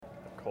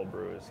Cold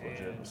brew is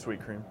legit. Sweet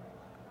cream.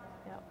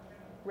 Yep.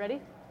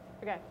 Ready?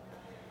 Okay.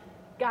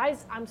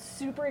 Guys, I'm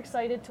super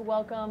excited to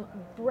welcome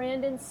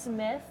Brandon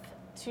Smith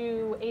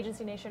to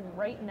Agency Nation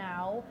right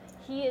now.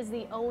 He is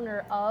the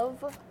owner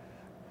of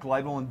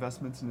Glidewell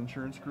Investments and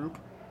Insurance Group.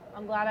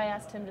 I'm glad I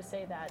asked him to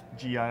say that.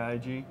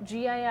 GIIG.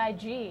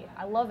 GIIG.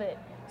 I love it.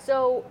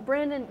 So,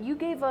 Brandon, you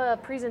gave a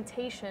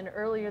presentation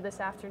earlier this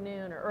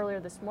afternoon, or earlier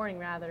this morning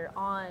rather,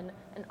 on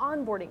an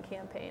onboarding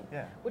campaign,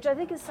 which I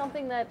think is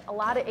something that a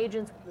lot of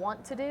agents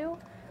want to do,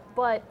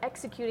 but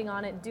executing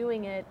on it,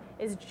 doing it,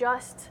 is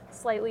just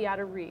slightly out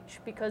of reach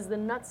because the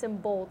nuts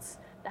and bolts,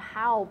 the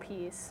how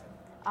piece,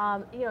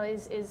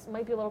 is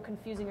might be a little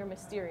confusing or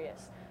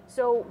mysterious.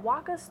 So,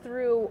 walk us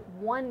through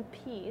one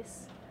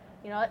piece.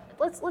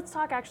 Let's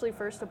talk actually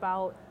first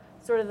about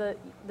sort of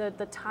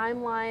the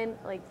timeline.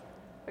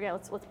 Okay,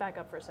 let's back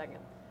up for a second.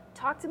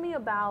 Talk to me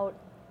about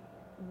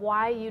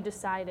why you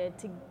decided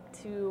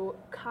to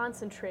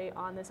concentrate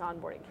on this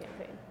onboarding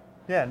campaign.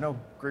 Yeah, no,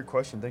 great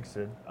question. Thanks,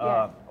 Sid.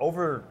 Yeah.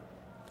 Over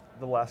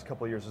the last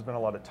couple of years, there's been a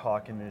lot of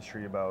talk in the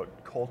industry about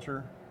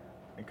culture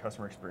and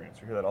customer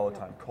experience. We hear that all the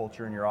time.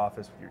 Culture in your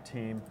office with your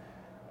team,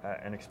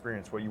 and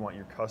experience, what you want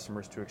your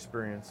customers to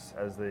experience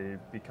as they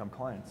become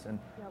clients. And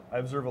I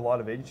observe a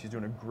lot of agencies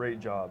doing a great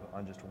job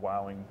on just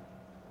wowing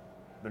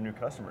their new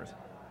customers.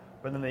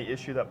 But then they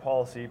issue that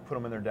policy, put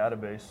them in their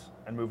database,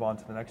 and move on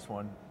to the next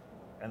one,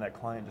 and that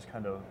client just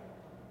kind of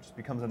just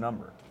becomes a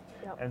number.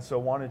 And so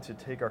wanted to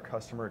take our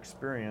customer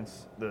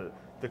experience, the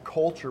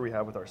culture we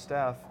have with our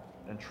staff,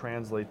 and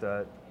translate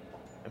that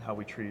in how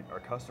we treat our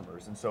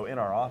customers. And so in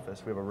our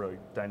office, we have a really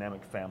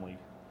dynamic family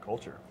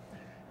culture.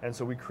 And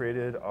so we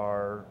created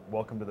our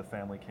Welcome to the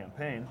Family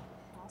campaign.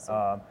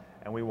 Awesome.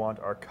 And we want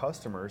our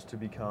customers to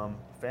become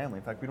family.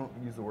 In fact, we don't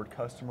use the word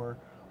customer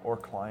or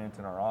client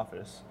in our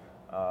office.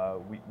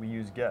 We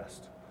use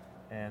guest.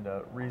 And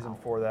reason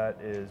for that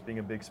is being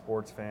a big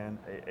sports fan,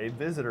 a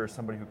visitor is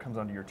somebody who comes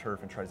onto your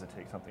turf and tries to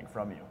take something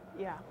from you.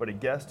 Yeah. But a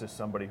guest is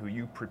somebody who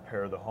you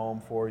prepare the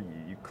home for,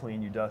 you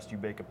clean, you dust, you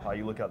bake a pie,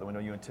 you look out the window,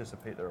 you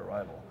anticipate their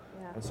arrival.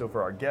 Yeah. And so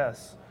for our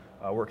guests,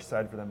 we're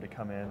excited for them to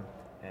come in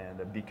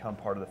and become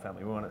part of the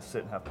family. We want to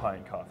sit and have pie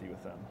and coffee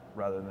with them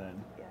rather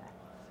than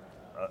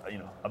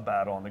a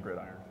battle on the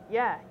gridiron.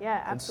 Yeah,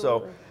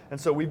 absolutely.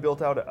 And so we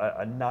built out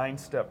a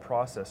 9-step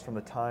process from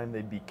the time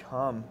they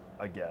become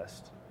a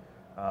guest.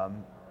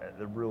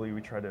 Really,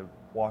 we try to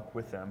walk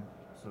with them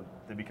so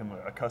they become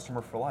a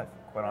customer for life,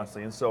 quite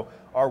honestly. And so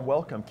our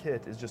welcome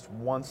kit is just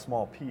one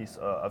small piece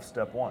of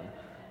step one.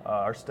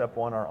 Our step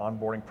one, our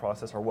onboarding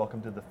process, our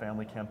Welcome to the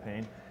Family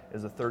campaign,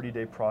 is a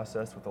 30-day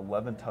process with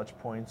 11 touch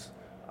points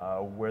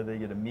where they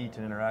get to meet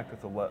and interact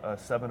with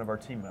 7 of our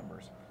team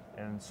members.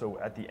 And so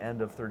at the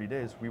end of 30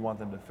 days, we want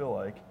them to feel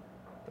like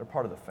they're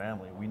part of the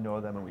family. We know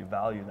them and we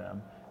value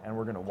them, and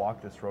we're going to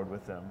walk this road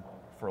with them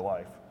for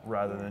life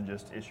rather than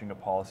just issuing a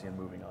policy and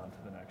moving on to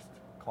the next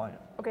client.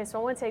 Okay, so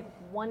I want to take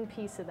one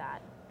piece of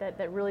that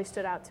really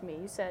stood out to me.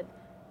 You said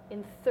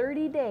in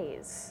 30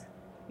 days,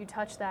 you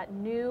touch that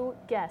new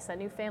guest, that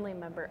new family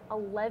member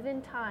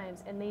 11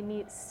 times, and they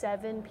meet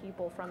 7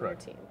 people from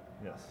Correct. your team.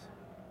 Yes.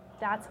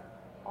 That's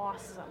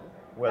awesome.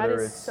 Whether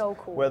that is so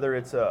cool. Whether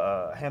it's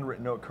a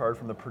handwritten note card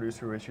from the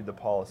producer who issued the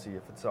policy,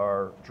 if it's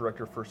our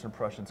director of first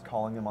impressions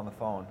calling them on the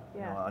phone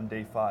on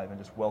day 5 and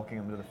just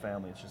welcoming them to the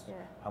family, it's just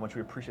how much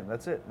we appreciate them.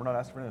 That's it. We're not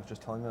asking for anything. It's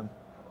just telling them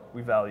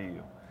we value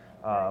you.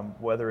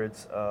 Whether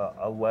it's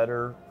a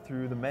letter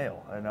through the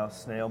mail, and now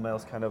snail mail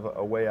is kind of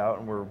a way out,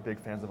 and we're big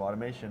fans of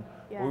automation.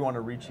 But we want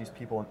to reach these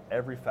people in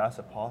every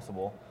facet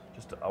possible,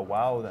 just to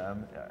wow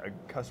them, a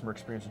customer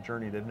experience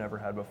journey they've never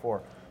had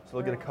before. So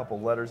they'll get a couple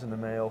letters in the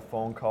mail,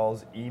 phone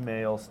calls,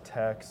 emails,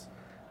 texts,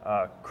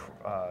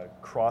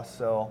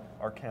 cross-sell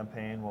our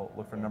campaign. We'll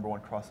look for number 1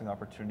 crossing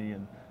opportunity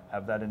and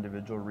have that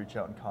individual reach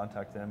out and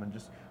contact them, and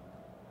just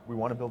we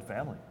want to build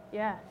family.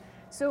 Yeah.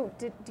 So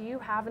do you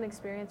have an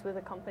experience with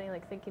a company,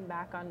 like thinking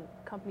back on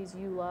companies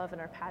you love and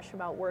are passionate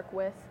about work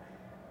with?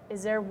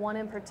 Is there one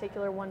in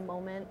particular, one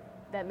moment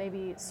that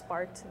maybe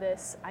sparked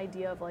this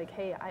idea of like,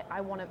 hey,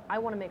 I want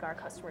to make our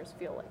customers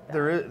feel like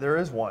that? There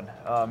is one.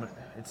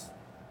 It's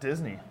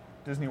Disney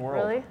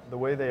World. Really? The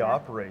way they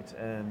operate,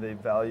 and they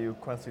value,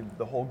 honestly,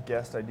 the whole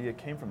guest idea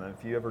came from them.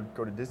 If you ever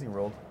go to Disney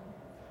World,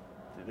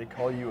 they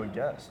call you a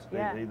guest.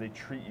 They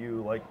treat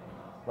you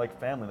like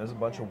family. There's a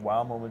bunch of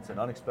wow moments and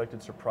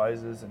unexpected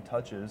surprises and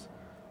touches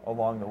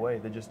along the way.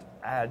 They just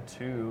add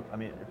to,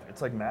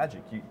 it's like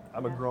magic.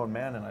 I'm a grown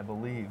man, and I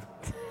believe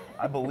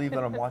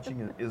that I'm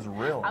watching is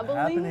real and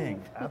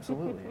happening.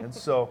 Absolutely. And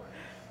so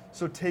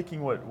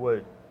taking what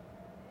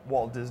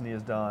Walt Disney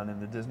has done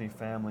and the Disney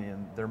family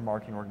and their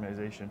marketing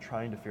organization,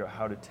 trying to figure out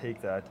how to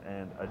take that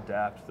and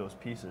adapt those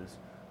pieces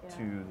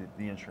to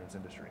the insurance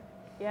industry.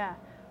 Yeah.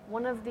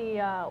 One of the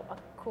a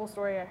cool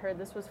story I heard,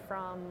 this was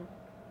from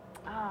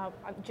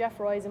Jeff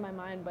Roy's in my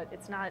mind, but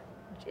it's not.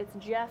 It's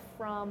Jeff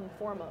from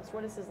Foremost.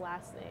 What is his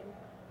last name?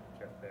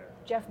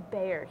 Jeff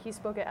Baer. He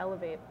spoke at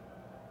Elevate,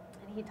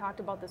 and he talked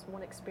about this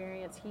one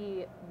experience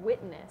he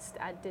witnessed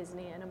at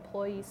Disney. An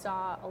employee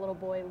saw a little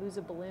boy lose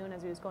a balloon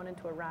as he was going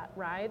into a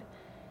ride,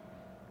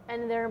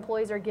 And their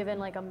employees are given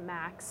like a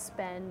max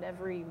spend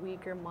every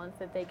week or month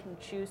that they can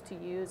choose to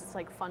use. It's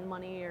like fun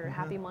money or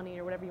happy money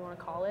or whatever you want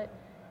to call it.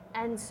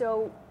 And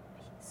so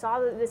he saw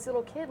this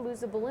little kid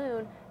lose a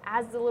balloon.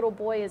 As the little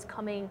boy is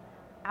coming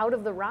out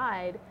of the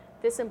ride,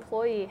 this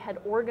employee had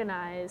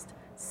organized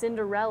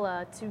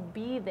Cinderella to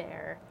be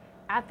there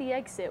at the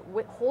exit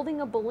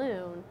holding a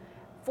balloon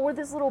for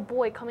this little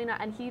boy coming out,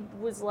 and he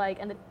was like,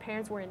 and the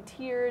parents were in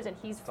tears, and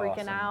he's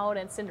freaking out,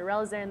 and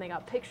Cinderella's there, and they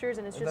got pictures,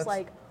 and it's just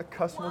like a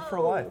customer whoa. for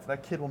life.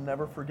 That kid will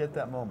never forget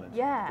that moment.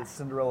 Yeah. That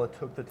Cinderella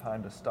took the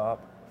time to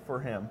stop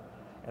for him,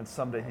 and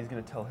someday he's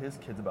going to tell his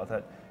kids about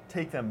that.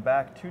 Take them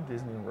back to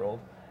Disney World,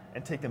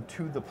 and take them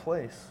to the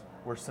place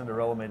where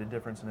Cinderella made a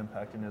difference and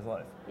impact in his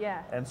life.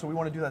 Yeah. And so we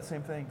want to do that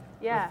same thing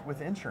with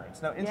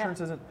insurance. Now,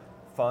 insurance isn't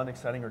fun,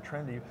 exciting, or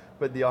trendy,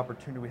 but the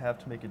opportunity we have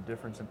to make a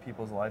difference in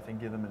people's life and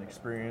give them an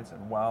experience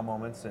and wow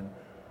moments and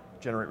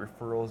generate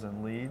referrals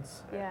and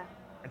leads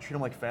and treat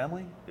them like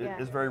family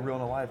is very real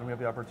and alive, and we have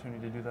the opportunity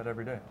to do that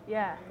every day.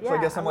 Yeah. So I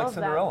guess I'm like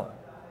Cinderella.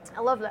 That.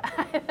 I love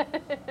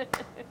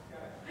that.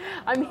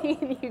 I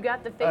mean, you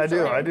got the face. I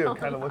do.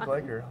 Kind of look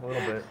like her a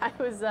little bit. I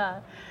was,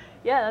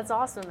 that's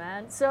awesome,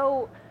 man.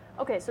 So,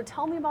 okay, so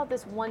tell me about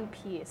this one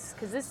piece,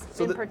 because this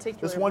in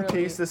particular. This one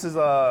piece, this is,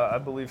 I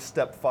believe,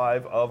 step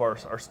 5 of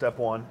our step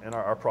 1 in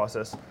our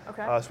process.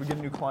 Okay. So we get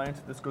a new client.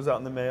 This goes out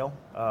in the mail,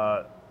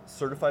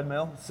 certified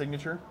mail,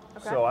 signature.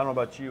 Okay. So I don't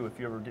know about you, if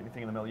you ever get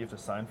anything in the mail you have to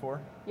sign for,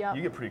 yep.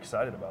 you get pretty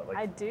excited about it. Like,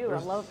 I do. I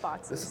love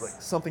boxes. This is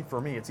like something for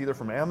me. It's either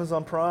from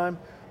Amazon Prime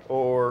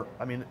or,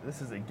 I mean,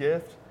 this is a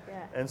gift.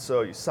 Yeah. And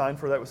so you sign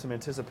for that with some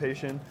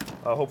anticipation.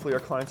 Hopefully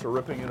our clients are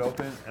ripping it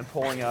open and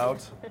pulling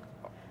out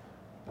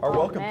our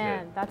welcome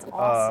kit. That's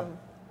awesome.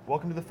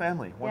 Welcome to the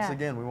family. Once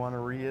again, we want to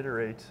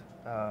reiterate,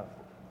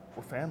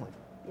 we're family.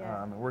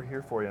 Yeah. We're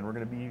here for you, and we're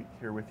going to be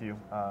here with you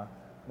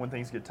when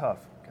things get tough,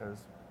 because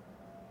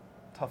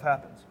tough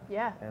happens.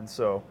 Yeah. And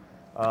so,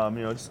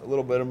 just a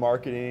little bit of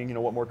marketing.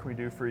 What more can we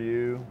do for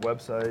you?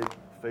 Website,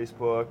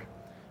 Facebook.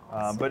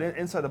 Awesome. But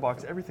inside the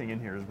box, everything in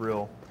here is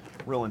real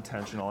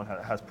intentional and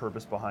has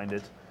purpose behind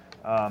it.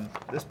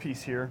 This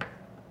piece here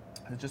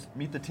is just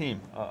meet the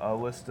team, a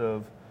list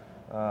of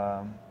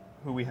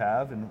who we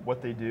have and what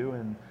they do,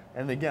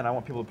 and again, I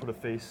want people to put a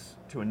face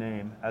to a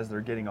name as they're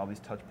getting all these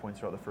touch points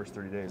throughout the first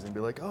 30 days and be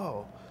like,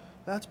 oh,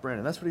 that's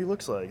Brandon, that's what he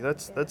looks like,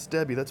 that's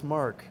Debbie, that's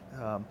Mark.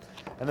 And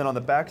then on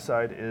the back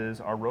side is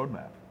our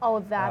roadmap.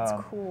 Oh, that's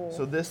cool.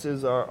 So this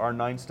is our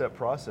 9-step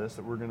process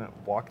that we're going to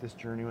walk this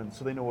journey in,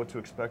 so they know what to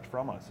expect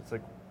from us. It's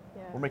like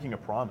we're making a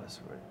promise.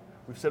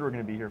 We've said we're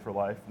going to be here for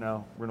life.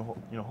 Now we're going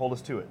to hold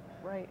us to it.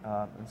 Right.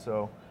 And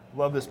so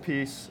love this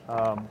piece.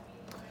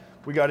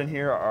 We got in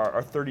here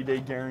our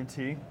 30-day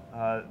guarantee.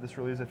 This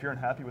really is, if you're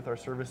unhappy with our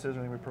services or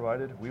anything we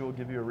provided, we will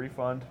give you a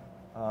refund.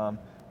 Wow.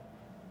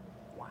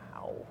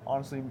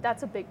 Honestly,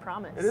 that's a big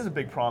promise. It is a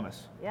big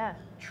promise. Yeah.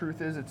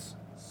 Truth is, it's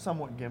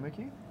somewhat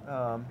gimmicky.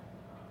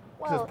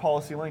 Because it's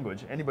policy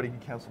language. Anybody can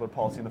cancel their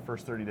policy in the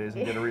first 30 days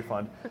and get a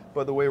refund.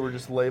 But the way we're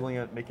just labeling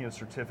it, making a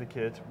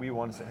certificate, we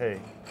want to say,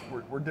 hey,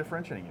 we're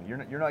differentiating it.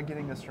 You're not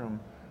getting this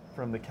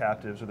from the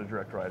captives or the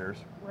direct writers.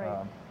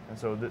 Right. And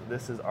so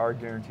this is our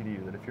guarantee to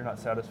you, that if you're not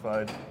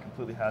satisfied,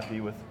 completely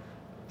happy with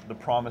the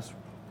promise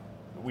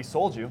we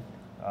sold you,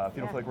 if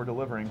you don't feel like we're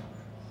delivering,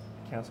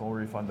 cancel or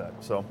refund that.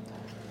 So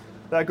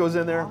that goes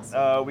in there.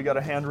 Awesome. We got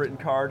a handwritten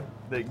card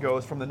that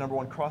goes from the number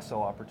 1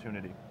 cross-sell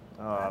opportunity.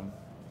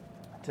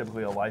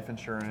 Typically a life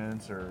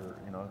insurance or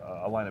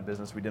a line of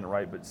business we didn't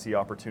write but see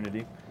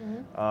opportunity.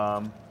 Mm-hmm.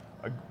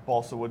 A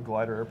balsa wood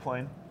glider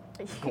airplane,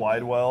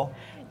 Glidewell,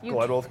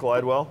 Glidewell with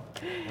Glidewell.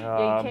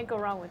 Yeah, you can't go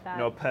wrong with that.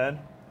 A pen,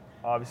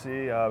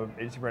 obviously,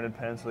 agency branded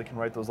pen, so they can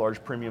write those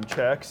large premium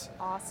checks.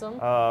 Awesome.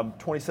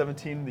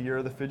 2017, the year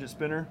of the fidget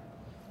spinner.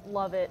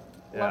 Love it.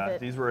 Yeah, love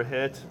it. These were a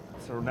hit.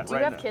 So do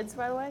you have kids,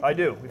 by the way? I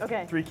do. We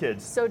have 3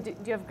 kids. So do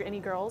you have any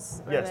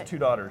girls? Yes, 2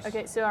 daughters.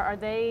 Okay, so are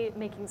they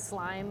making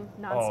slime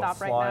nonstop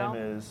right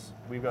now?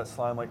 We've got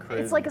slime like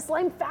crazy. It's like a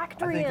slime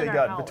factory in our house.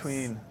 I think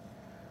they got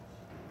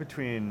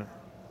between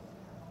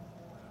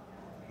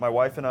my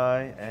wife and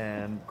I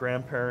and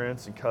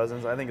grandparents and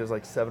cousins, I think there's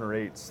like 7 or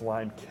 8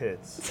 slime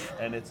kits.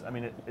 And it's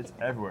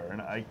everywhere. And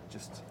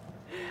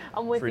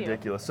I'm with you. It's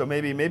ridiculous. So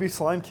maybe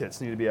slime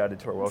kits need to be added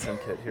to our welcome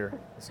kit here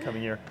this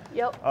coming year.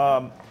 Yep.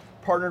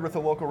 Partnered with a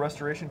local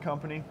restoration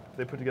company.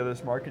 They put together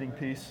this marketing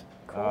piece.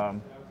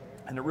 Cool.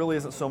 And it really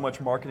isn't so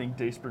much marketing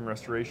Dayspring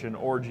Restoration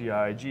or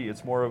GIG.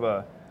 It's more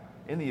of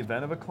in the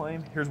event of a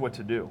claim, here's what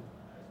to do.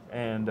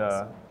 And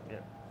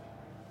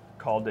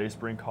call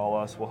Dayspring, call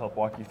us. We'll help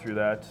walk you through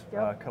that.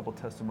 Yep. A couple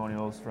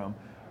testimonials from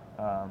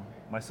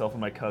myself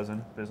and my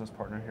cousin, business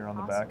partner here on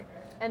the back.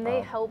 And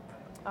they help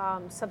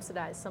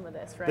subsidize some of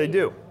this, right? They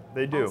do.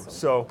 Awesome.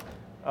 So,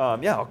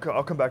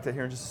 I'll come back to that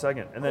here in just a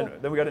second. And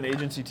then we got an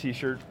agency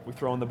T-shirt we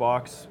throw in the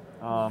box.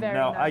 Now,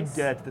 nice. I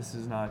get this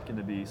is not going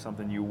to be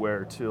something you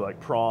wear to like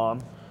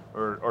prom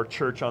or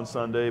church on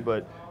Sunday,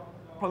 but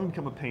probably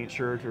become a paint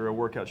shirt or a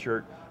workout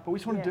shirt. But we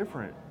just want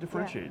to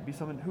differentiate. Be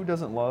someone who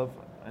doesn't love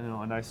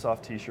a nice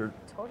soft T-shirt.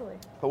 Totally.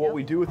 But what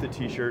we do with the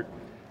T-shirt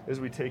is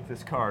we take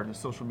this card, a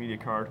social media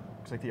card,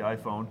 looks like the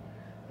iPhone,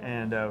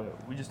 and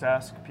we just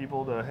ask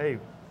people to, hey,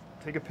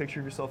 take a picture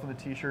of yourself in the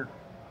t-shirt,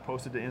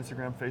 post it to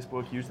Instagram,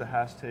 Facebook, use the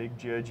hashtag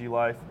GIG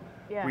Life.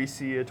 Yeah. We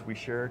see it, we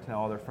share it, now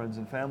all their friends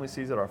and family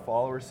sees it, our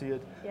followers see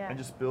it, and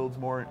just builds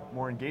more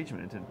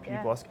engagement. And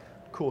people ask,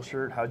 cool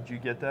shirt, how did you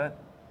get that?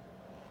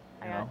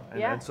 You know?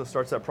 And so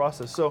starts that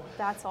process. So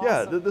that's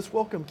awesome. This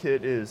welcome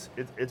kit it's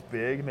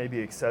big, maybe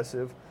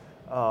excessive.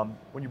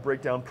 When you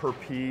break down per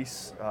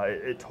piece,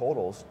 it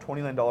totals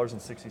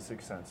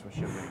 $29.66 with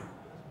shipping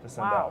to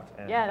send out.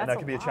 And, and that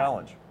could be a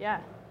challenge. Yeah.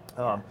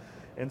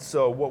 And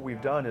so what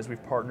we've done is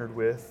we've partnered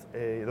with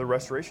the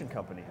restoration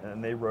company,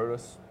 and they wrote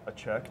us a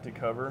check to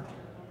cover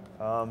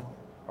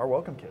our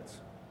welcome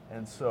kits.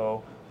 And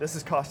so this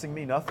is costing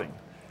me nothing.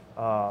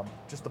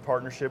 Just the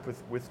partnership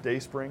with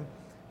Dayspring,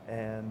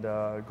 and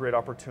a great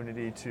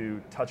opportunity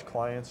to touch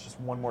clients, just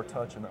one more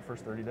touch in that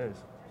first 30 days.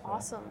 So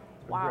awesome.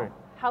 Wow. Great.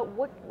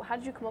 How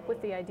did you come up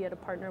with the idea to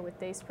partner with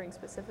Dayspring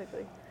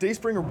specifically?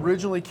 Dayspring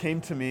originally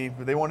came to me,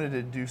 they wanted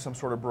to do some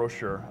sort of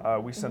brochure.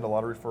 We send a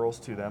lot of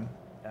referrals to them,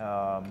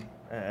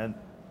 and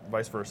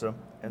vice versa.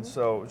 And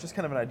so it was just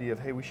kind of an idea of,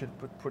 hey, we should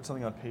put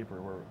something on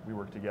paper where we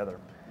work together.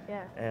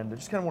 Yeah. And they're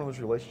just kind of one of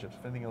those relationships.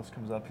 If anything else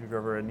comes up, if you've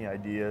ever had any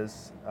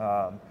ideas,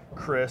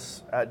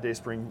 Chris at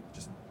Dayspring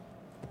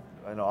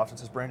I know often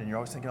says, Brandon, you're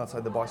always thinking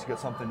outside the box, you got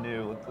something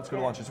new, let's go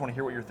to lunch, I just want to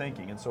hear what you're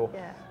thinking. And so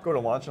go to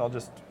lunch and I'll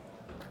just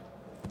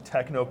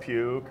techno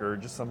puke or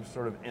just some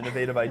sort of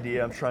innovative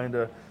idea I'm trying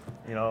to,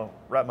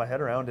 wrap my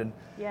head around.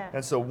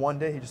 And so one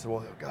day he just said,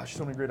 well, gosh,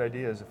 so many great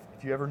ideas.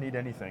 If you ever need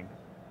anything,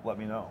 let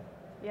me know.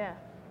 Yeah.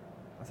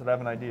 I said, I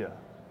have an idea.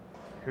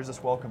 Here's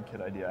this welcome kit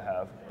idea I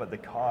have, but the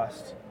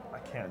cost I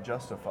can't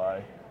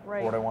justify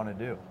for what I want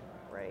to do.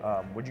 Right.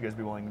 Would you guys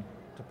be willing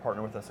to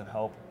partner with us and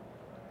help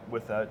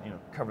with that,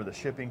 cover the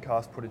shipping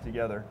cost, put it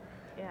together?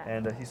 Yeah.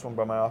 And he swung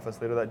by my office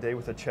later that day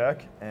with a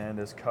check and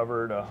has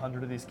covered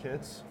 100 of these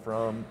kits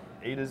from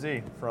A to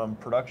Z, from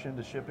production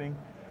to shipping.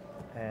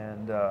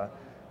 And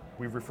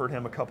we've referred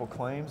him a couple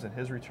claims, and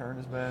his return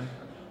has been,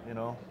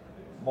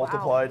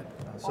 multiplied.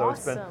 Wow. So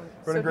awesome.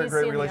 It's been a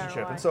great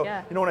relationship. And so,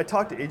 when I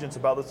talk to agents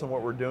about this and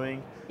what we're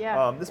doing,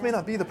 this may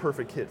not be the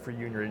perfect kit for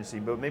you and your agency,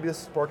 but maybe this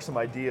sparks some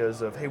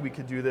ideas of, hey, we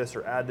could do this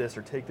or add this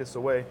or take this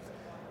away.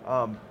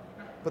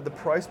 But the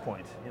price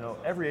point,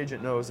 every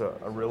agent knows a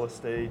real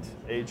estate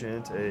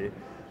agent, a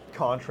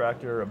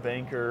contractor, a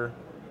banker,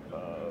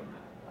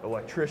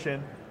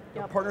 electrician.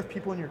 Partner with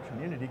people in your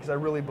community, because I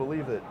really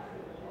believe that,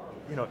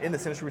 in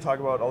this industry we talk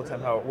about all the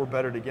time how we're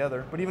better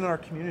together, but even in our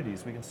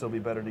communities we can still be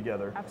better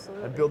together.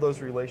 Absolutely. And build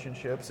those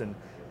relationships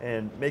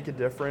and make a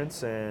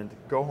difference and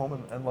go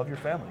home and love your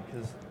family.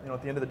 Because,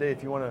 at the end of the day,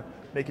 if you want to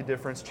make a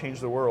difference,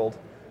 change the world,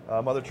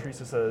 Mother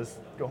Teresa says,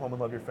 go home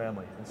and love your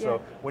family. And so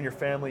when your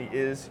family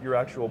is your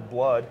actual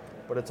blood,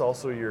 but it's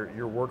also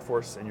your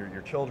workforce and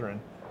your children,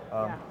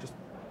 just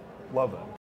love them.